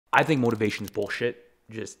I think motivation is bullshit.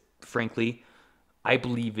 Just frankly, I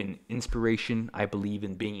believe in inspiration. I believe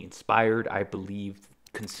in being inspired. I believe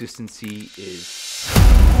consistency is.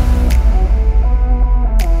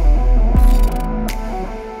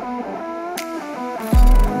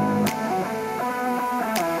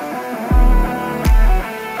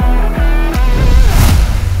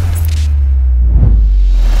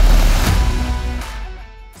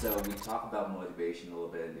 So we talk about motivation a little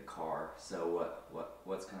bit in the car. So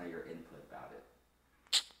what's kind of your input about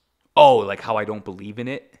it? Oh, like how I don't believe in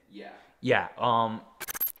it? Yeah. Yeah.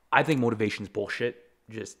 I think motivation is bullshit.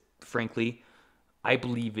 Just frankly, I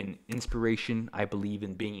believe in inspiration. I believe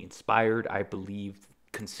in being inspired. I believe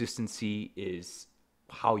consistency is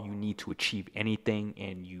how you need to achieve anything,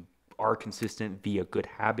 and you are consistent via good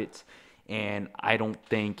habits. And I don't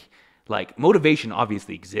think like motivation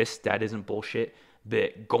obviously exists. That isn't bullshit.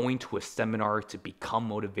 But going to a seminar to become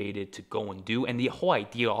motivated to go and do, and the whole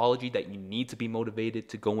ideology that you need to be motivated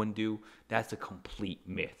to go and do, that's a complete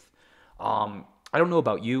myth. I don't know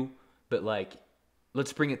about you, but like,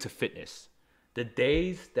 let's bring it to fitness. The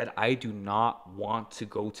days that I do not want to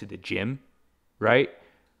go to the gym, right?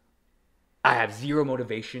 I have zero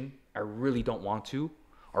motivation. I really don't want to.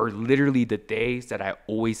 Are literally the days that I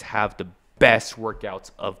always have the best workouts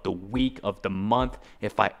of the week, of the month,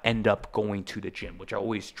 if I end up going to the gym, which I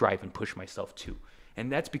always strive and push myself to.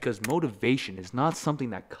 And that's because motivation is not something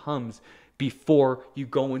that comes before you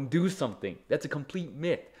go and do something. That's a complete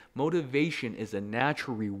myth. Motivation is a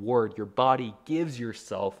natural reward your body gives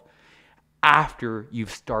yourself after you've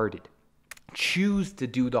started. Choose to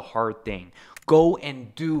do the hard thing. Go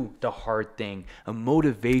and do the hard thing. A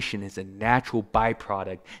motivation is a natural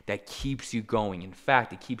byproduct that keeps you going. In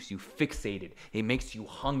fact, it keeps you fixated. It makes you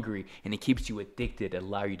hungry, and it keeps you addicted,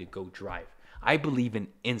 allow you to go drive. I believe in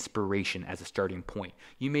inspiration as a starting point.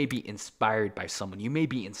 You may be inspired by someone. You may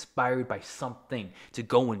be inspired by something to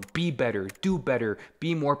go and be better, do better,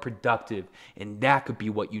 be more productive. And that could be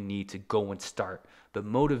what you need to go and start. But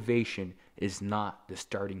motivation is not the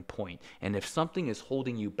starting point. And if something is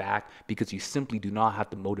holding you back because you simply do not have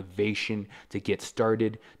the motivation to get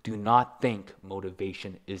started, do not think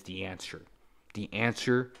motivation is the answer. The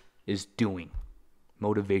answer is doing.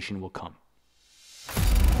 Motivation will come.